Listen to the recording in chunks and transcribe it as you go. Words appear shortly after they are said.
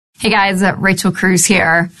Hey guys, Rachel Cruze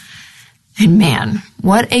here. And man,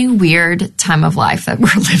 what a weird time of life that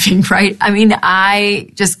we're living, right? I mean,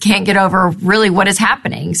 I just can't get over really what is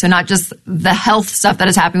happening. So not just the health stuff that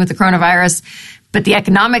is happening with the coronavirus, but the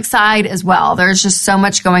economic side as well. There's just so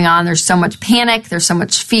much going on. There's so much panic. There's so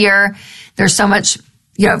much fear. There's so much,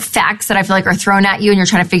 facts that I feel like are thrown at you and you're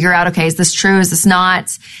trying to figure out, okay, is this true? Is this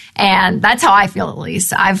not? And that's how I feel, at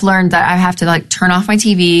least. I've learned that I have to turn off my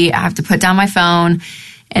TV. I have to put down my phone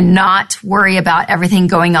and not worry about everything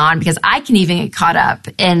going on, because I can even get caught up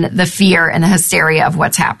in the fear and the hysteria of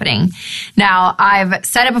what's happening. Now, I've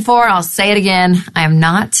said it before, I'll say it again. I am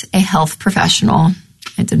not a health professional.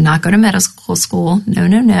 I did not go to medical school.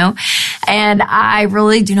 No. And I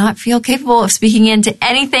really do not feel capable of speaking into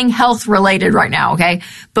anything health related right now, okay?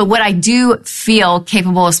 But what I do feel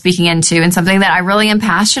capable of speaking into, and something that I really am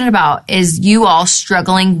passionate about, is you all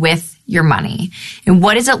struggling with your money. And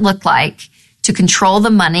what does it look like to control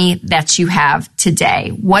the money that you have today?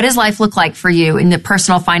 What does life look like for you in the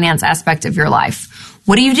personal finance aspect of your life?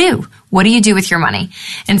 What do you do? What do you do with your money?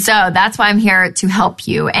 And so that's why I'm here to help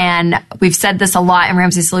you. And we've said this a lot in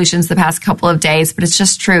Ramsey Solutions the past couple of days, but it's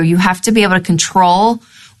just true. You have to be able to control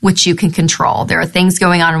what you can control. There are things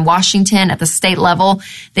going on in Washington at the state level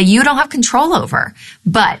that you don't have control over.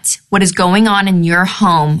 But what is going on in your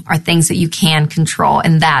home are things that you can control,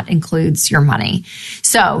 and that includes your money.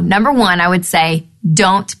 So, number one, I would say,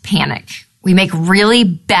 don't panic. We make really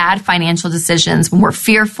bad financial decisions when we're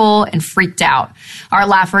fearful and freaked out. Our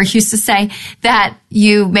laugher used to say that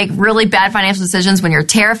you make really bad financial decisions when you're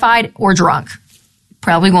terrified or drunk.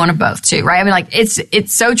 Probably one of both too, right? I mean,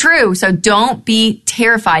 it's so true. So don't be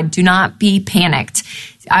terrified. Do not be panicked.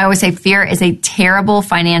 I always say fear is a terrible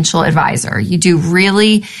financial advisor. You do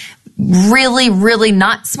really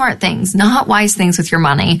not smart things, not wise things with your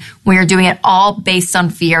money when you're doing it all based on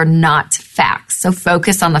fear, not facts. So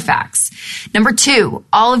focus on the facts. Number two,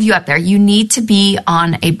 all of you out there, you need to be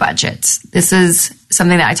on a budget. This is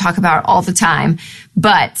something that I talk about all the time,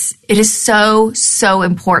 but it is so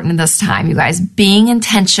important in this time, you guys, being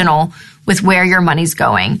intentional with where your money's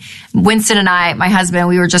going. Winston and I, my husband,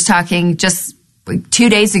 we were just talking 2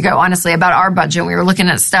 days ago, honestly, about our budget. We were looking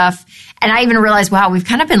at stuff, and I even realized, wow, we've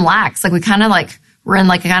kind of been lax. We're in kind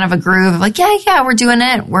of a groove of yeah, we're doing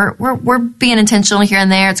it. We're being intentional here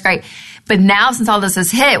and there. It's great. But now, since all this has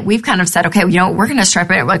hit, we've kind of said, okay, we're going to strip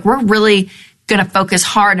it. We're really going to focus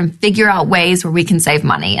hard and figure out ways where we can save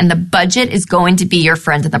money. And the budget is going to be your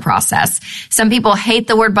friend in the process. Some people hate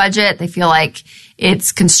the word budget. They feel like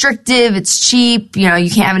it's constrictive, it's cheap, you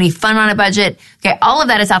can't have any fun on a budget. Okay, all of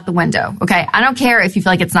that is out the window, okay? I don't care if you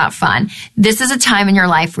feel like it's not fun. This is a time in your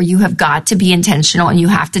life where you have got to be intentional, and you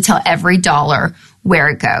have to tell every dollar where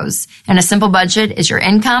it goes. And a simple budget is your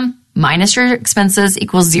income minus your expenses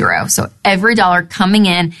equals zero. So every dollar coming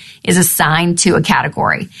in is assigned to a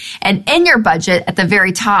category. And in your budget, at the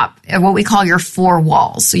very top, are what we call your four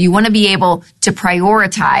walls. So you want to be able to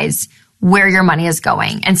prioritize where your money is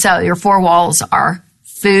going. And so your four walls are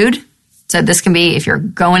food. So this can be if you're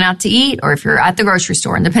going out to eat or if you're at the grocery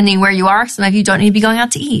store. And depending where you are, some of you don't need to be going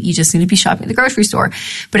out to eat. You just need to be shopping at the grocery store.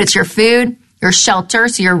 But it's your food, your shelter,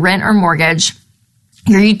 so your rent or mortgage,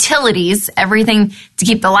 your utilities, everything to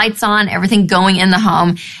keep the lights on, everything going in the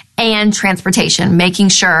home, and transportation, making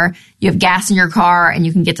sure you have gas in your car and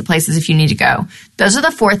you can get to places if you need to go. Those are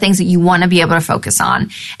the four things that you want to be able to focus on.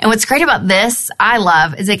 And what's great about this, I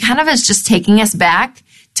love, is it kind of is just taking us back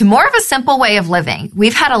to more of a simple way of living.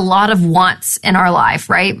 We've had a lot of wants in our life,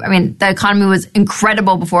 right? I mean, the economy was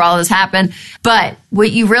incredible before all this happened. But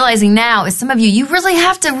what you're realizing now is some of you really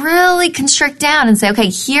have to really constrict down and say, okay,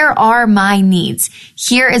 here are my needs.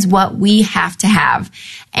 Here is what we have to have.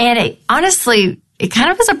 And honestly, it kind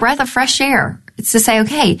of is a breath of fresh air. It's to say,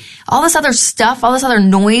 okay, all this other stuff, all this other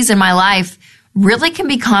noise in my life really can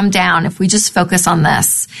be calmed down if we just focus on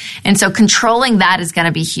this. And so controlling that is going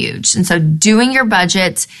to be huge. And so doing your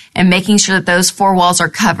budget and making sure that those four walls are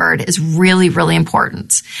covered is really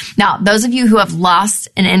important. Now, those of you who have lost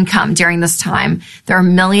an income during this time, there are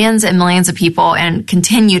millions and millions of people, and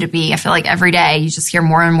continue to be, I feel like every day you just hear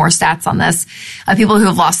more and more stats on this, of people who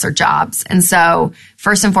have lost their jobs. And so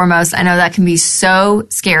first and foremost, I know that can be so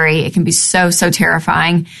scary. It can be so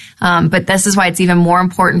terrifying. But this is why it's even more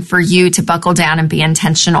important for you to buckle down and be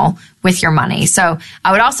intentional with your money. So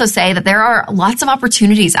I would also say that there are lots of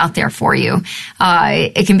opportunities out there for you.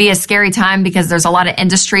 It can be a scary time because there's a lot of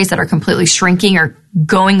industries that are completely shrinking or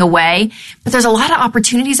going away, but there's a lot of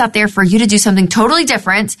opportunities out there for you to do something totally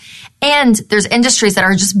different. And there's industries that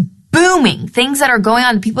are just booming, things that are going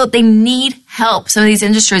on. People, they need help. Some of these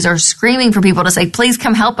industries are screaming for people to say, please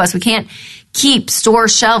come help us. We can't keep store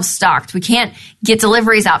shelves stocked. We can't get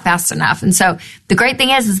deliveries out fast enough. And so the great thing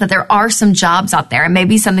is that there are some jobs out there, and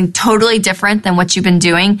maybe something totally different than what you've been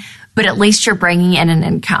doing, but at least you're bringing in an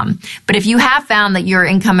income. But if you have found that your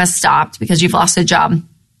income has stopped because you've lost a job,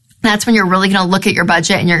 that's when you're really going to look at your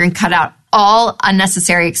budget and you're going to cut out all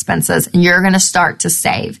unnecessary expenses and you're going to start to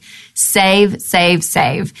save. Save, save,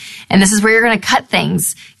 save. And this is where you're going to cut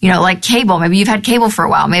things, like cable. Maybe you've had cable for a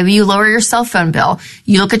while. Maybe you lower your cell phone bill.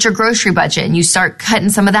 You look at your grocery budget and you start cutting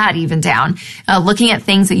some of that even down. Looking at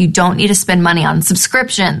things that you don't need to spend money on.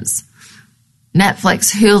 Subscriptions.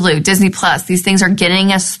 Netflix, Hulu, Disney Plus, these things are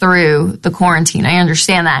getting us through the quarantine. I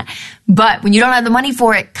understand that. But when you don't have the money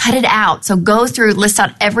for it, cut it out. So go through, list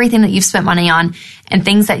out everything that you've spent money on and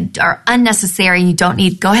things that are unnecessary and you don't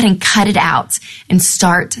need. Go ahead and cut it out and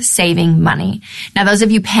start saving money. Now, those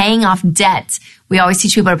of you paying off debt, we always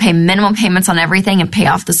teach people to pay minimum payments on everything and pay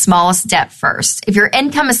off the smallest debt first. If your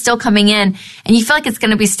income is still coming in and you feel like it's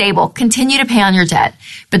going to be stable, continue to pay on your debt.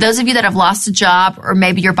 But those of you that have lost a job, or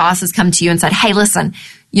maybe your boss has come to you and said, hey, listen,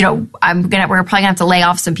 we're probably gonna have to lay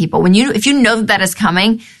off some people. If you know that is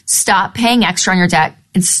coming, stop paying extra on your debt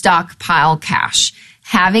and stockpile cash.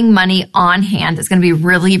 Having money on hand is going to be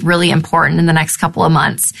really, really important in the next couple of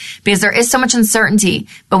months because there is so much uncertainty.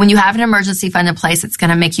 But when you have an emergency fund in place, it's going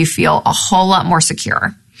to make you feel a whole lot more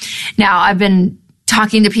secure. Now, I've been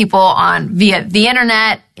talking to people via the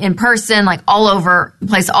internet, in person, like all over the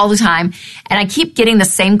place all the time. And I keep getting the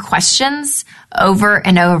same questions over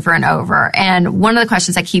and over and over. And one of the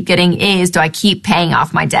questions I keep getting is, do I keep paying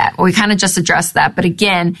off my debt? Well, we kind of just addressed that. But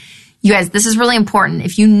again, you guys, this is really important.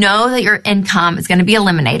 If you know that your income is going to be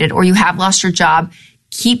eliminated or you have lost your job,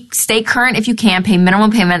 stay current if you can, pay minimum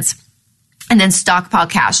payments, and then stockpile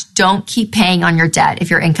cash. Don't keep paying on your debt if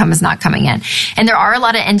your income is not coming in. And there are a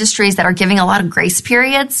lot of industries that are giving a lot of grace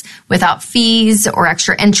periods without fees or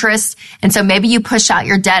extra interest. And so maybe you push out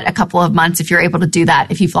your debt a couple of months if you're able to do that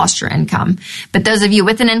if you've lost your income. But those of you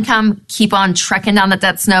with an income, keep on trekking down the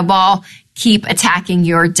debt snowball. Keep attacking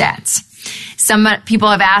your debt. Some people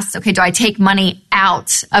have asked, okay, do I take money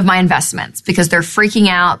out of my investments? Because they're freaking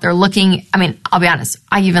out. They're looking, I'll be honest,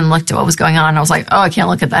 I even looked at what was going on. And I was like, oh, I can't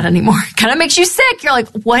look at that anymore. It kind of makes you sick. You're like,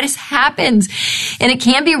 what has happened? And it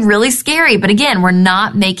can be really scary. But again, we're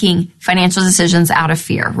not making financial decisions out of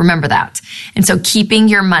fear. Remember that. And so keeping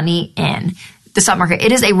your money in. The stock market,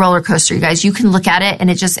 it is a roller coaster, you guys. You can look at it and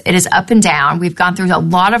it is up and down. We've gone through a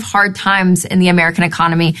lot of hard times in the American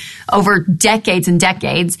economy over decades and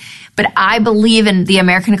decades. But I believe in the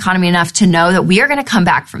American economy enough to know that we are going to come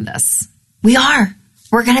back from this. We are.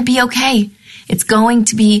 We're going to be okay. It's going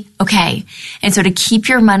to be okay. And so to keep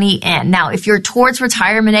your money in. Now, if you're towards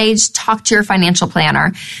retirement age, talk to your financial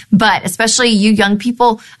planner. But especially you young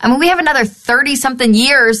people, we have another 30-something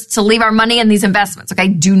years to leave our money in these investments, okay?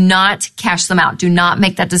 Do not cash them out. Do not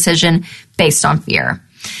make that decision based on fear.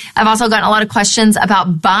 I've also gotten a lot of questions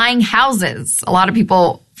about buying houses. A lot of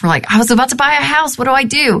people were like, I was about to buy a house. What do I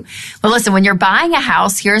do? Well, listen, when you're buying a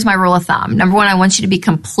house, here's my rule of thumb. Number one, I want you to be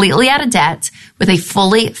completely out of debt with a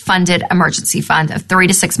fully funded emergency fund of 3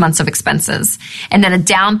 to 6 months of expenses, and then a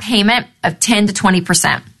down payment of 10 to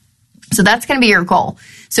 20%. So that's going to be your goal.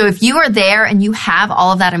 So if you are there and you have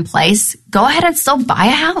all of that in place, go ahead and still buy a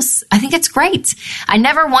house. I think it's great. I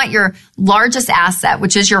never want your largest asset,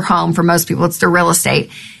 which is your home for most people, it's their real estate,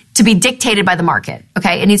 to be dictated by the market,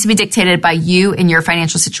 okay? It needs to be dictated by you and your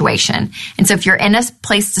financial situation. And so if you're in a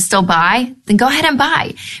place to still buy, then go ahead and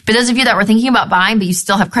buy. For those of you that were thinking about buying, but you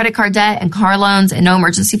still have credit card debt and car loans and no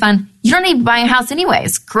emergency fund, you don't need to buy a house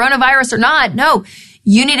anyways. Coronavirus or not, no.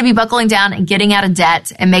 You need to be buckling down and getting out of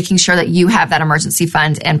debt and making sure that you have that emergency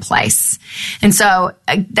fund in place. And so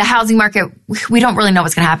the housing market, we don't really know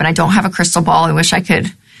what's going to happen. I don't have a crystal ball. I wish I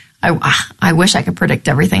could. I wish I could predict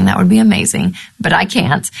everything. That would be amazing, but I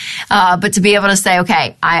can't. But to be able to say,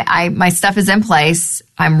 okay, my stuff is in place.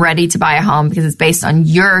 I'm ready to buy a home because it's based on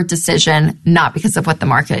your decision, not because of what the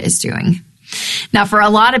market is doing. Now, for a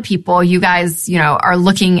lot of people, you guys, are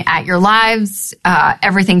looking at your lives.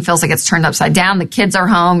 Everything feels like it's turned upside down. The kids are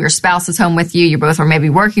home. Your spouse is home with you. You both are maybe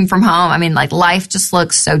working from home. Life just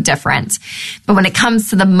looks so different. But when it comes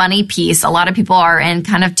to the money piece, a lot of people are in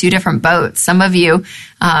kind of two different boats. Some of you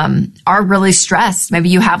are really stressed. Maybe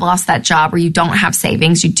you have lost that job or you don't have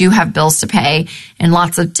savings. You do have bills to pay and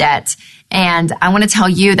lots of debt. And I want to tell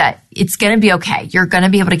you that it's going to be okay. You're going to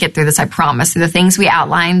be able to get through this, I promise. Through the things we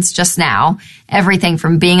outlined just now, everything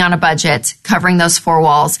from being on a budget, covering those four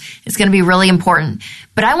walls, is going to be really important.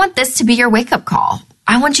 But I want this to be your wake-up call.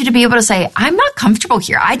 I want you to be able to say, I'm not comfortable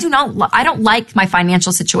here. I don't like my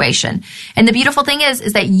financial situation. And the beautiful thing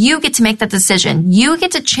is that you get to make that decision. You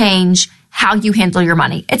get to change how you handle your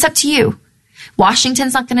money. It's up to you.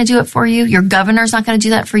 Washington's not going to do it for you. Your governor's not going to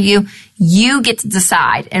do that for you. You get to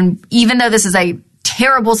decide. And even though this is a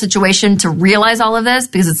terrible situation to realize all of this,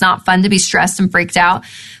 because it's not fun to be stressed and freaked out,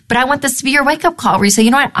 but I want this to be your wake-up call where you say,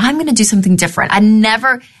 you know what, I'm going to do something different. I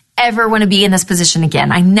never, ever want to be in this position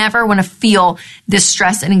again. I never want to feel this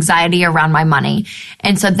stress and anxiety around my money.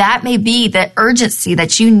 And so that may be the urgency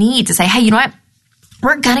that you need to say, hey, you know what?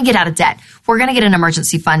 We're going to get out of debt. We're going to get an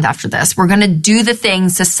emergency fund after this. We're going to do the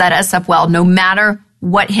things to set us up well, no matter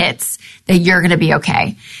what hits, that you're going to be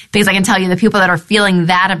okay. Because I can tell you the people that are feeling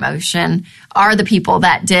that emotion are the people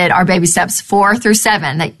that did our baby steps 4 through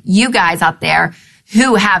 7, that you guys out there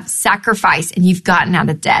who have sacrificed and you've gotten out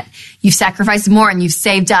of debt. You've sacrificed more and you've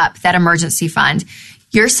saved up that emergency fund.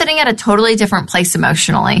 You're sitting at a totally different place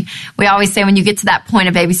emotionally. We always say when you get to that point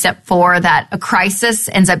of baby step 4 that a crisis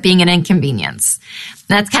ends up being an inconvenience.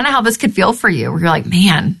 And that's kind of how this could feel for you. Where you're like,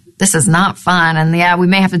 man, this is not fun. And yeah, we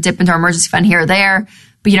may have to dip into our emergency fund here or there,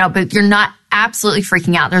 but you're not absolutely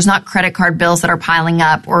freaking out. There's not credit card bills that are piling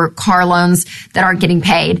up or car loans that aren't getting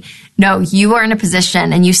paid. No, you are in a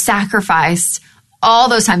position and you sacrificed all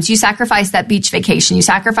those times. You sacrificed that beach vacation. You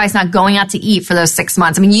sacrificed not going out to eat for those 6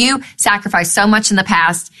 months. I mean, you sacrificed so much in the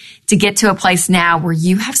past to get to a place now where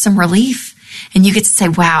you have some relief and you get to say,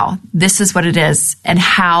 wow, this is what it is and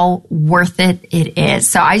how worth it is.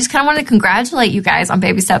 So I just kind of want to congratulate you guys on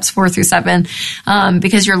baby steps 4 through 7,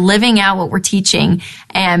 because you're living out what we're teaching.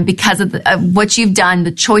 And because of what you've done,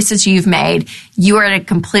 the choices you've made, you are in a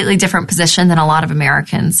completely different position than a lot of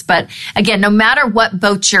Americans. But again, no matter what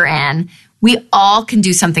boat you're in, we all can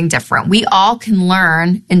do something different. We all can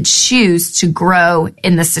learn and choose to grow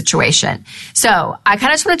in this situation. So I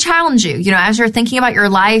kind of just want to challenge you, as you're thinking about your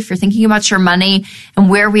life, you're thinking about your money and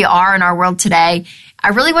where we are in our world today, I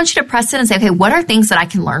really want you to press in and say, okay, what are things that I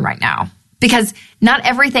can learn right now? Because not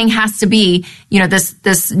everything has to be,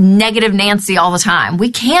 this negative Nancy all the time. We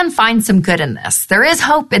can find some good in this. There is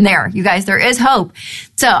hope in there, you guys. There is hope.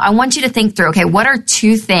 So I want you to think through, okay, what are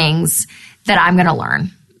 2 things that I'm going to learn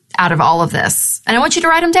out of all of this? And I want you to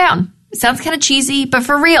write them down. It sounds kind of cheesy, but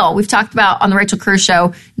for real, we've talked about on the Rachel Cruze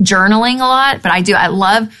show journaling a lot, but I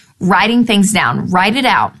love writing things down. Write it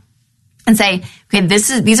out and say, okay,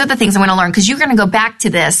 these are the things I'm going to learn, because you're going to go back to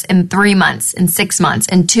this in 3 months, in 6 months,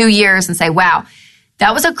 in 2 years and say, wow,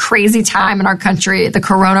 that was a crazy time in our country, the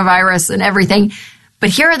coronavirus and everything. But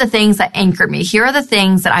here are the things that anchored me. Here are the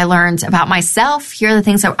things that I learned about myself. Here are the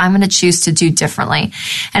things that I'm going to choose to do differently.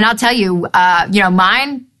 And I'll tell you,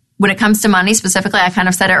 mine, when it comes to money specifically, I kind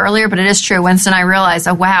of said it earlier, but it is true. Winston and I realized,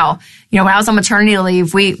 oh, wow, when I was on maternity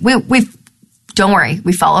leave, we don't worry,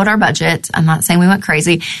 we followed our budget. I'm not saying we went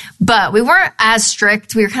crazy, but we weren't as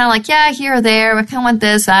strict. We were kind of like, yeah, here or there. We kind of want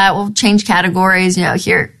this, that. We'll change categories,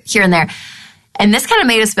 here and there. And this kind of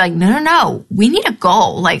made us be like, no, we need a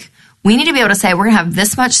goal. Like, we need to be able to say, we're going to have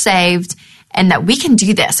this much saved and that we can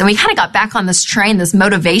do this. And we kind of got back on this train, this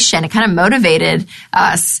motivation. It kind of motivated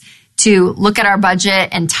us to look at our budget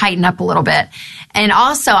and tighten up a little bit. And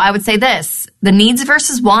also, I would say this, the needs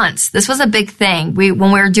versus wants. This was a big thing. When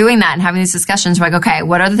we were doing that and having these discussions, we're like, okay,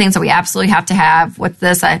 what are the things that we absolutely have to have? What's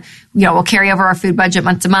this? We'll carry over our food budget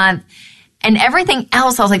month to month. And everything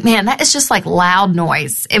else, I was like, man, that is just like loud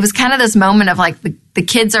noise. It was kind of this moment of like the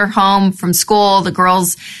kids are home from school, the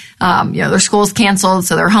girls, their school's canceled,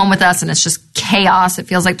 so they're home with us, and it's just chaos. It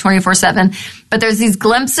feels like 24/7. But there's these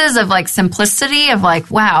glimpses of like simplicity of like,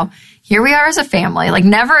 wow, here we are as a family. Like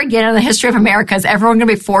never again in the history of America is everyone going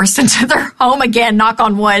to be forced into their home again, knock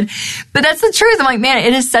on wood. But that's the truth. I'm like, man,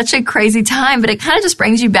 it is such a crazy time, but it kind of just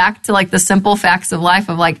brings you back to like the simple facts of life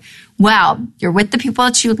of like, wow, you're with the people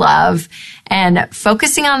that you love and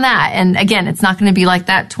focusing on that. And again, it's not going to be like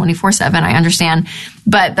that 24/7. I understand.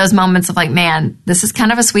 But those moments of like, man, this is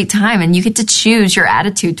kind of a sweet time. And you get to choose your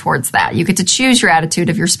attitude towards that. You get to choose your attitude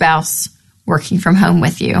of your spouse working from home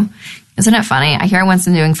with you. Isn't it funny? I hear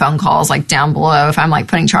Winston doing phone calls like down below. If I'm like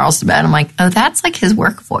putting Charles to bed, I'm like, oh, that's like his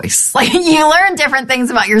work voice. Like you learn different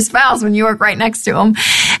things about your spouse when you work right next to him.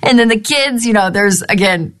 And then the kids, there's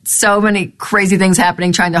again, so many crazy things happening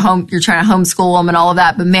you're trying to homeschool them and all of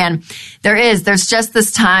that. But man, there's just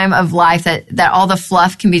this time of life that all the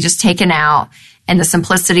fluff can be just taken out and the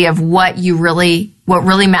simplicity of what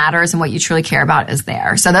really matters and what you truly care about is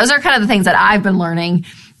there. So those are kind of the things that I've been learning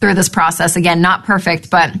through this process. Again, not perfect,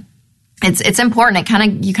 but it's important.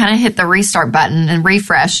 You kind of hit the restart button and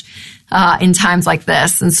refresh in times like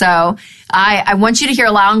this. And so I want you to hear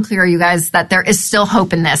loud and clear, you guys, that there is still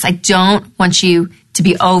hope in this. I don't want you to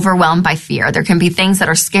be overwhelmed by fear. There can be things that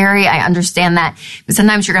are scary. I understand that. But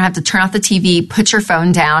sometimes you're going to have to turn off the TV, put your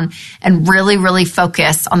phone down, and really, really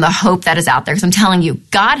focus on the hope that is out there. Because I'm telling you,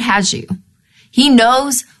 God has you. He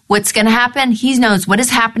knows what's going to happen. He knows what is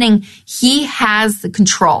happening. He has the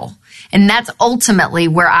control. And that's ultimately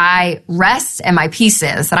where I rest and my peace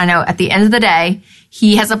is, that I know at the end of the day,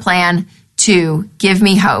 he has a plan to give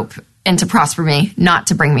me hope and to prosper me, not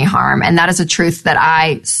to bring me harm. And that is a truth that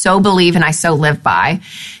I so believe and I so live by.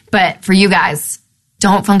 But for you guys,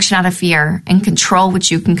 don't function out of fear and control what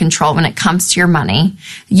you can control when it comes to your money.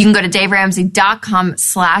 You can go to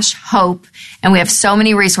daveramsey.com/hope. And we have so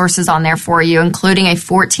many resources on there for you, including a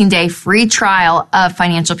 14-day free trial of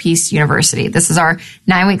Financial Peace University. This is our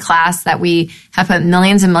 9-week class that we have put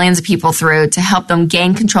millions and millions of people through to help them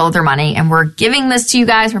gain control of their money. And we're giving this to you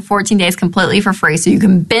guys for 14 days completely for free. So you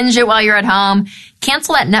can binge it while you're at home,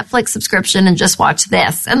 cancel that Netflix subscription and just watch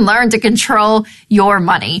this and learn to control your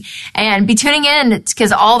money. And be tuning in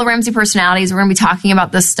because all the Ramsey personalities, we're going to be talking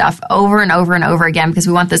about this stuff over and over and over again because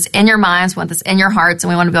we want this in your minds, we want this in your hearts, and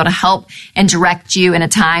we want to be able to help and direct you in a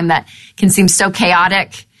time that can seem so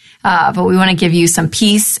chaotic. But we want to give you some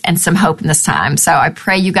peace and some hope in this time. So I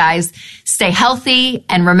pray you guys stay healthy.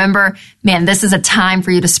 And remember, man, this is a time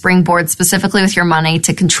for you to springboard specifically with your money,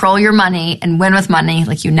 to control your money and win with money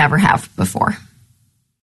like you never have before.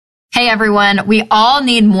 Hey everyone, we all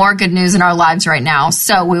need more good news in our lives right now,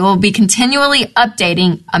 so we will be continually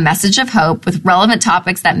updating a message of hope with relevant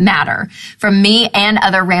topics that matter from me and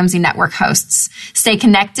other Ramsey Network hosts. Stay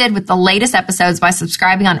connected with the latest episodes by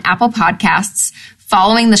subscribing on Apple Podcasts,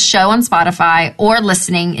 following the show on Spotify, or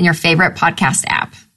listening in your favorite podcast app.